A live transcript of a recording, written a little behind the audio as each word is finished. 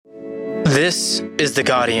This is The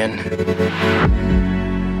Guardian.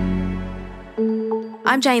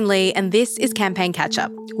 I'm Jane Lee, and this is Campaign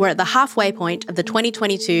Catch-Up. We're at the halfway point of the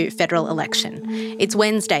 2022 federal election. It's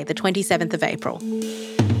Wednesday, the 27th of April.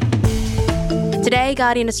 Today,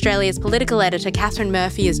 Guardian Australia's political editor Catherine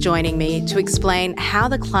Murphy is joining me to explain how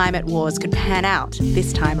the climate wars could pan out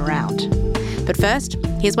this time around. But first,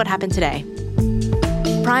 here's what happened today.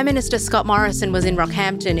 Prime Minister Scott Morrison was in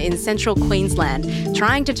Rockhampton in central Queensland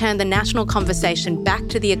trying to turn the national conversation back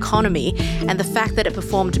to the economy and the fact that it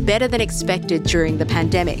performed better than expected during the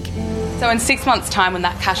pandemic. So in 6 months' time, when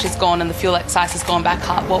that cash is gone and the fuel excise has gone back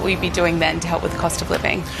up, what will you be doing then to help with the cost of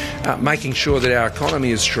living? Making sure that our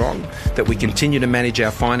economy is strong, that we continue to manage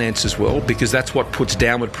our finances well, because that's what puts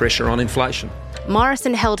downward pressure on inflation.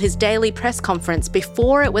 Morrison held his daily press conference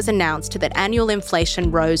before it was announced that annual inflation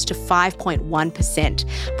rose to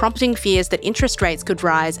 5.1%, prompting fears that interest rates could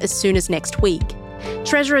rise as soon as next week.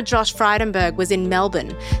 Treasurer Josh Frydenberg was in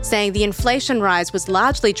Melbourne, saying the inflation rise was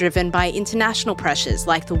largely driven by international pressures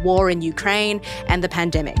like the war in Ukraine and the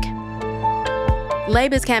pandemic.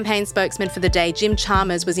 Labor's campaign spokesman for the day, Jim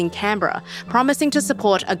Chalmers, was in Canberra, promising to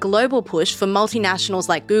support a global push for multinationals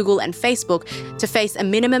like Google and Facebook to face a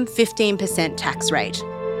minimum 15% tax rate.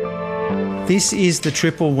 This is the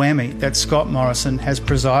triple whammy that Scott Morrison has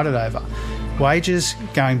presided over. Wages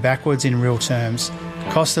going backwards in real terms,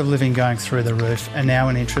 cost of living going through the roof, and now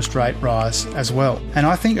an interest rate rise as well. And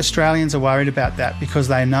I think Australians are worried about that because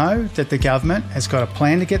they know that the government has got a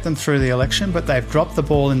plan to get them through the election, but they've dropped the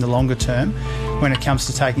ball in the longer term when it comes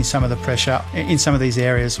to taking some of the pressure in some of these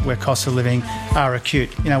areas where costs of living are acute.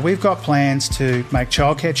 You know, we've got plans to make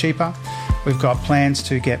childcare cheaper, we've got plans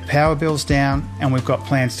to get power bills down, and we've got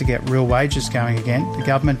plans to get real wages going again. The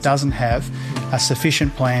government doesn't have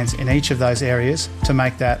sufficient plans in each of those areas to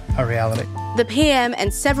make that a reality. The PM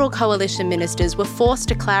and several coalition ministers were forced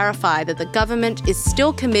to clarify that the government is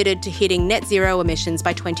still committed to hitting net zero emissions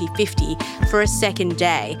by 2050 for a second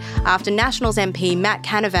day, after Nationals MP Matt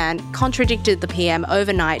Canavan contradicted the PM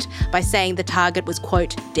overnight by saying the target was,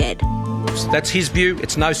 quote, dead. That's his view.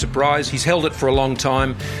 It's no surprise. He's held it for a long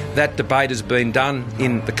time. That debate has been done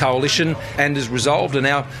in the coalition and is resolved, and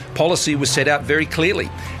our policy was set out very clearly,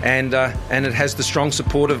 and it has the strong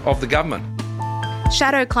support of the government.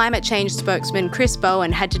 Shadow climate change spokesman Chris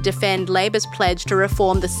Bowen had to defend Labor's pledge to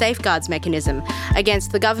reform the safeguards mechanism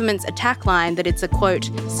against the government's attack line that it's a, quote,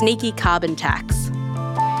 sneaky carbon tax.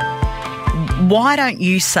 Why don't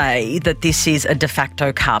you say that this is a de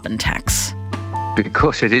facto carbon tax?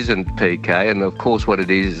 Because it isn't, PK, and of course what it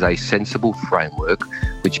is a sensible framework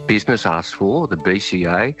which business asked for, the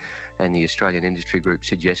BCA and the Australian Industry Group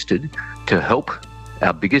suggested, to help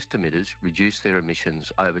our biggest emitters reduce their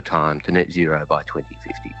emissions over time to net zero by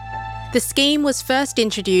 2050. The scheme was first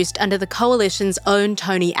introduced under the Coalition's own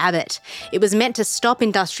Tony Abbott. It was meant to stop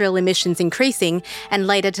industrial emissions increasing and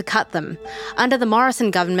later to cut them. Under the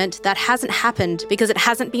Morrison government, that hasn't happened because it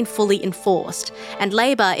hasn't been fully enforced. And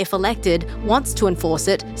Labor, if elected, wants to enforce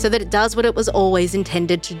it so that it does what it was always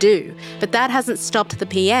intended to do. But that hasn't stopped the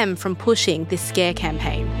PM from pushing this scare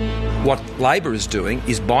campaign. What Labor is doing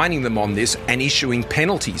is binding them on this and issuing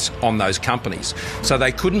penalties on those companies. So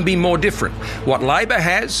they couldn't be more different. What Labor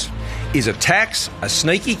has is a tax, a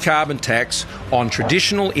sneaky carbon tax on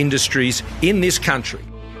traditional industries in this country.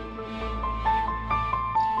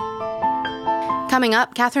 Coming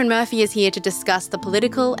up, Catherine Murphy is here to discuss the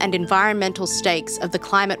political and environmental stakes of the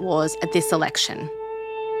climate wars at this election.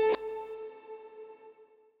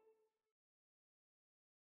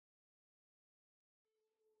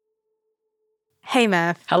 Hey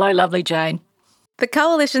Murph. Hello, lovely Jane. The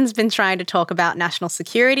Coalition's been trying to talk about national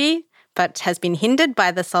security, but has been hindered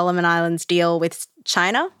by the Solomon Islands deal with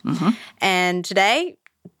China. Mm-hmm. And today,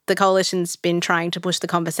 the Coalition's been trying to push the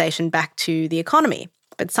conversation back to the economy.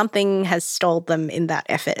 But something has stalled them in that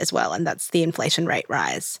effort as well, and that's the inflation rate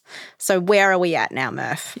rise. So where are we at now,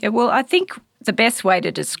 Murph? Yeah, well, I think the best way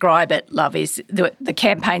to describe it, love, is the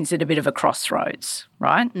campaign's at a bit of a crossroads,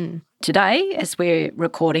 right? Mm. Today, as we're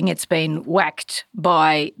recording, it's been whacked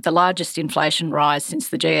by the largest inflation rise since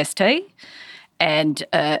the GST. And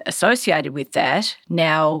associated with that,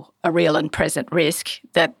 now a real and present risk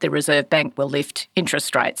that the Reserve Bank will lift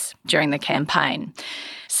interest rates during the campaign.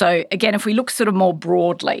 So again, if we look sort of more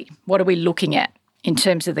broadly, what are we looking at in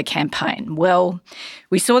terms of the campaign? Well,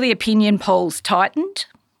 we saw the opinion polls tightened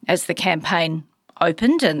as the campaign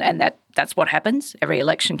opened, and that's what happens every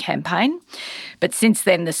election campaign. But since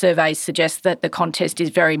then, the surveys suggest that the contest is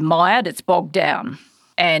very mired, it's bogged down.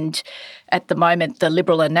 And at the moment, the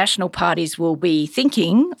Liberal and National parties will be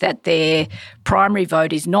thinking that their primary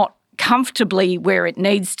vote is not comfortably where it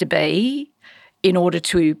needs to be in order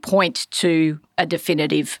to point to a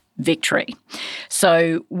definitive victory.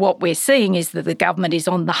 So what we're seeing is that the government is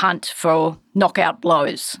on the hunt for knockout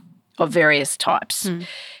blows of various types.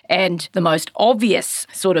 And the most obvious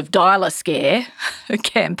sort of dial-a-scare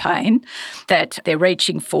campaign that they're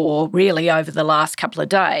reaching for really over the last couple of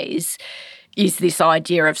days is this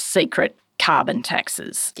idea of secret carbon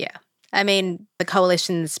taxes. Yeah. I mean, the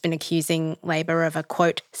coalition's been accusing Labor of a,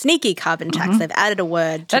 quote, sneaky carbon tax. They've added a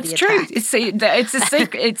word to That's the true. attack. It's a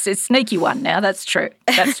secret. It's a sneaky one now. That's true.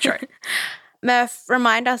 That's true. Murph,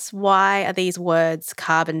 remind us, why are these words,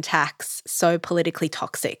 carbon tax, so politically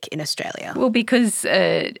toxic in Australia? Well, because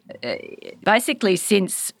basically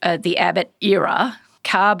since the Abbott era,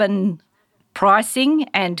 carbon pricing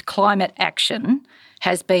and climate action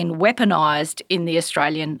has been weaponised in the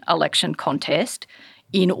Australian election contest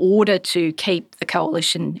in order to keep the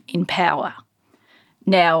coalition in power.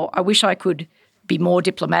 Now, I wish I could be more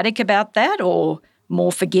diplomatic about that or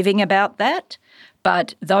more forgiving about that,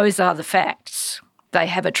 but those are the facts. They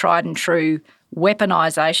have a tried and true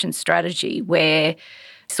weaponisation strategy where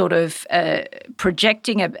sort of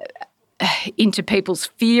projecting into people's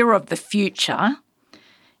fear of the future,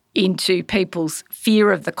 into people's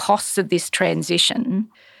fear of the costs of this transition,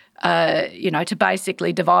 to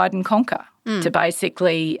basically divide and conquer, to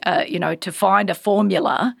basically, to find a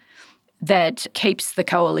formula that keeps the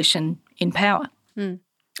coalition in power.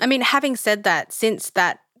 I mean, having said that, since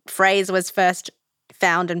that phrase was first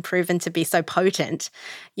found and proven to be so potent,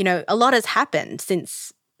 a lot has happened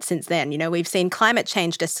since then. We've seen climate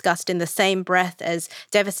change discussed in the same breath as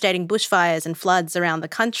devastating bushfires and floods around the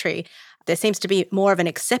country. There seems to be more of an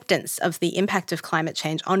acceptance of the impact of climate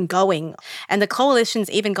change ongoing. And the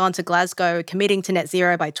coalition's even gone to Glasgow committing to net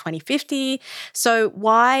zero by 2050. So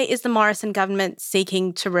why is the Morrison government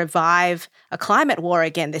seeking to revive a climate war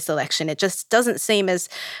again this election? It just doesn't seem as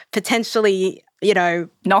potentially,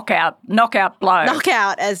 knockout blow.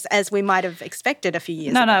 Knockout as we might have expected a few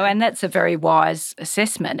years ago. No, and that's a very wise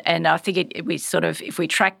assessment. And I think if we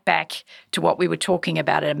track back to what we were talking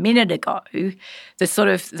about a minute ago,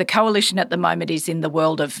 the coalition at the moment is in the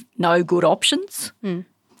world of no good options.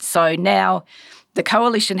 So now the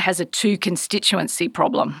coalition has a two-constituency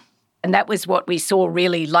problem. And that was what we saw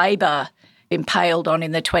really Labor impaled on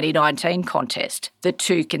in the 2019 contest, the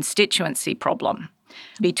two-constituency problem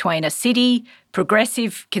between a city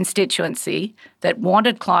progressive constituency that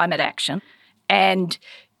wanted climate action and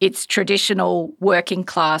its traditional working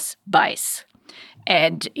class base.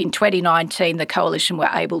 And in 2019, the coalition were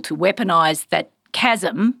able to weaponise that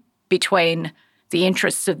chasm between the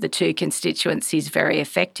interests of the two constituencies very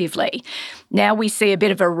effectively. Now we see a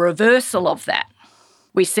bit of a reversal of that.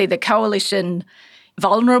 We see the coalition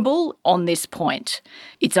vulnerable on this point.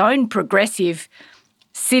 Its own progressive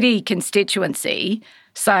city constituency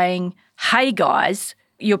saying, hey guys,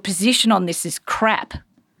 your position on this is crap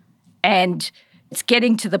and it's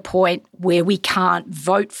getting to the point where we can't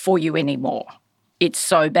vote for you anymore. It's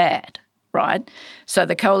so bad, right? So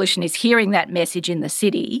the coalition is hearing that message in the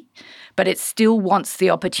city, but it still wants the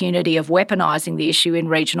opportunity of weaponising the issue in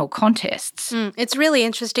regional contests. It's really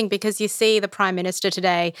interesting because you see the Prime Minister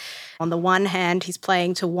today, on the one hand, he's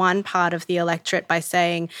playing to one part of the electorate by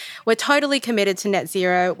saying, we're totally committed to net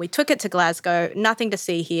zero, we took it to Glasgow, nothing to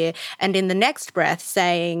see here, and in the next breath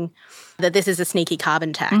saying that this is a sneaky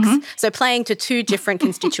carbon tax. So playing to two different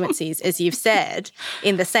constituencies, as you've said,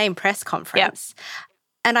 in the same press conference. Yep.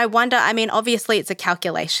 And I wonder, obviously it's a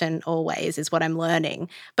calculation always is what I'm learning,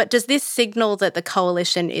 but does this signal that the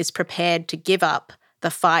coalition is prepared to give up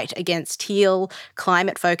the fight against teal,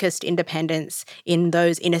 climate-focused independents in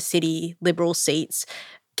those inner-city Liberal seats,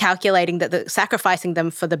 calculating that sacrificing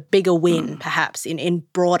them for the bigger win, perhaps, in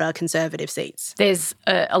broader Conservative seats? There's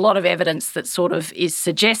a lot of evidence that sort of is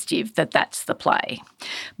suggestive that that's the play.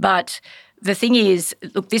 But the thing is,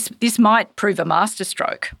 look, this might prove a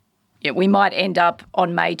masterstroke. We might end up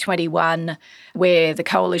on May 21 where the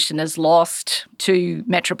coalition has lost 2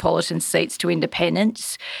 metropolitan seats to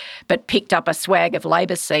independents but picked up a swag of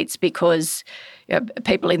Labor seats because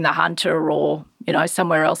people in the Hunter or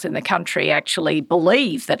somewhere else in the country actually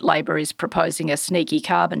believe that Labor is proposing a sneaky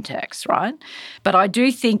carbon tax, right? But I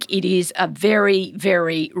do think it is a very,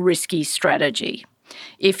 very risky strategy.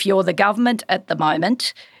 If you're the government at the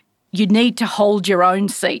moment, you need to hold your own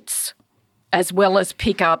seats as well as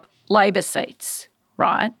pick up Labor seats,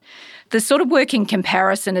 right? The sort of working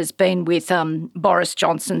comparison has been with Boris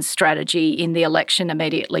Johnson's strategy in the election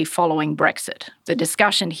immediately following Brexit. The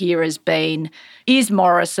discussion here has been, is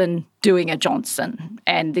Morrison doing a Johnson?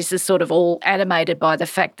 And this is sort of all animated by the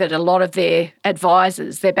fact that a lot of their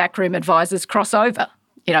advisors, their backroom advisors, cross over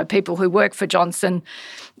People who work for Johnson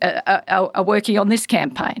are working on this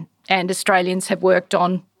campaign, and Australians have worked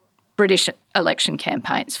on British election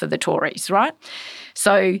campaigns for the Tories, right?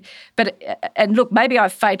 So, and look, maybe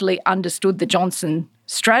I've fatally understood the Johnson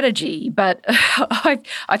strategy, but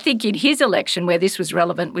I think in his election where this was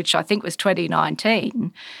relevant, which I think was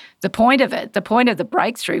 2019, the point of the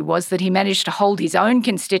breakthrough was that he managed to hold his own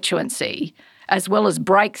constituency as well as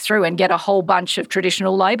break through and get a whole bunch of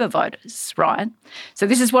traditional Labor voters, right? So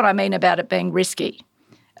this is what I mean about it being risky.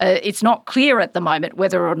 It's not clear at the moment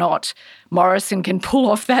whether or not Morrison can pull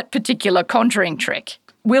off that particular conjuring trick.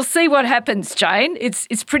 We'll see what happens, Jane.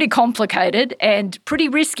 It's pretty complicated and pretty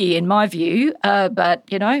risky in my view, but,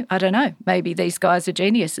 I don't know. Maybe these guys are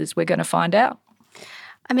geniuses. We're going to find out.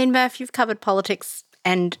 I mean, Murph, you've covered politics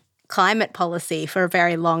and climate policy for a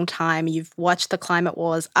very long time. You've watched the climate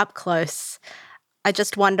wars up close. I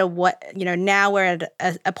just wonder now we're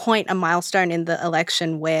at a point, a milestone in the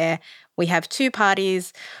election where we have two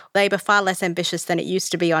parties, Labor far less ambitious than it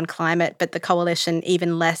used to be on climate, but the coalition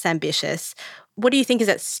even less ambitious. What do you think is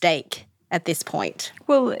at stake at this point?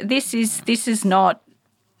 Well, this is not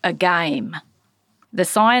a game. The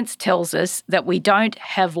science tells us that we don't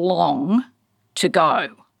have long to go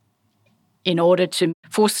in order to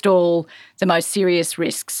forestall the most serious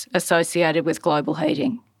risks associated with global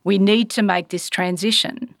heating. We need to make this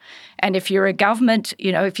transition. And if you're a government,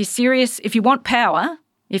 if you're serious, if you want power,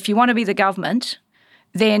 if you want to be the government,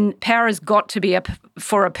 then power has got to be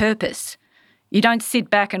for a purpose. You don't sit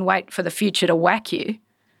back and wait for the future to whack you.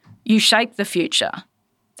 You shape the future.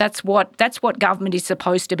 That's what government is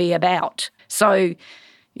supposed to be about. So,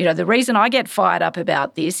 the reason I get fired up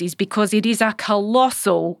about this is because it is a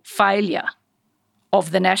colossal failure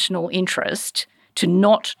of the national interest to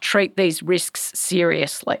not treat these risks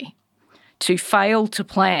seriously, to fail to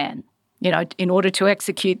plan, in order to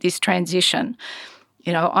execute this transition.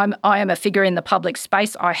 I am a figure in the public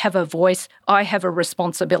space. I have a voice. I have a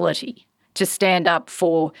responsibility to stand up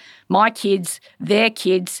for my kids, their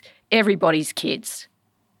kids, everybody's kids,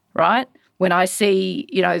 right? When I see,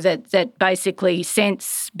 that basically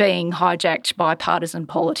sense being hijacked by partisan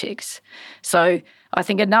politics. So I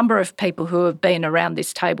think a number of people who have been around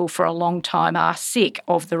this table for a long time are sick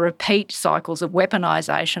of the repeat cycles of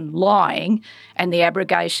weaponisation, lying, and the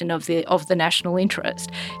abrogation of the national interest.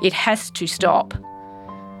 It has to stop.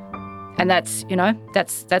 And that's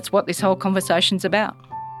what this whole conversation's about.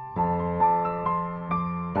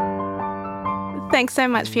 Thanks so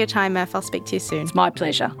much for your time, Murph. I'll speak to you soon. It's my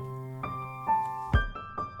pleasure.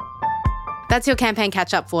 That's your campaign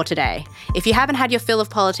catch-up for today. If you haven't had your fill of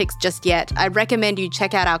politics just yet, I recommend you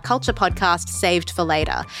check out our culture podcast, Saved for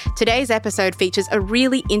Later. Today's episode features a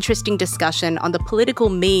really interesting discussion on the political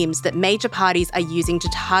memes that major parties are using to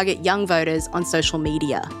target young voters on social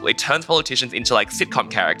media. It turns politicians into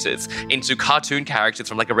sitcom characters, into cartoon characters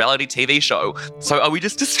from a reality TV show. So are we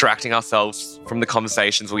just distracting ourselves from the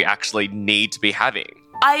conversations we actually need to be having?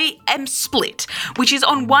 I am split, which is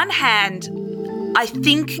on one hand, I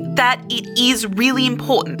think that it is really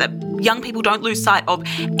important that young people don't lose sight of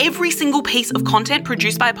every single piece of content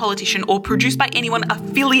produced by a politician or produced by anyone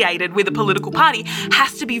affiliated with a political party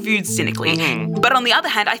has to be viewed cynically. But on the other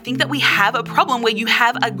hand, I think that we have a problem where you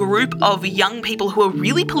have a group of young people who are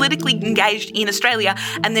really politically engaged in Australia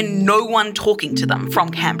and then no one talking to them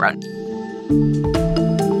from Canberra.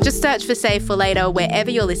 Just search for Save for Later wherever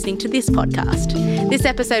you're listening to this podcast. This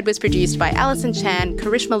episode was produced by Alison Chan,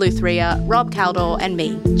 Karishma Luthria, Rob Caldor and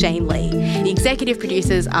me, Jane Lee. The executive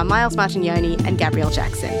producers are Miles Martignoni and Gabrielle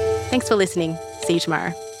Jackson. Thanks for listening. See you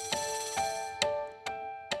tomorrow.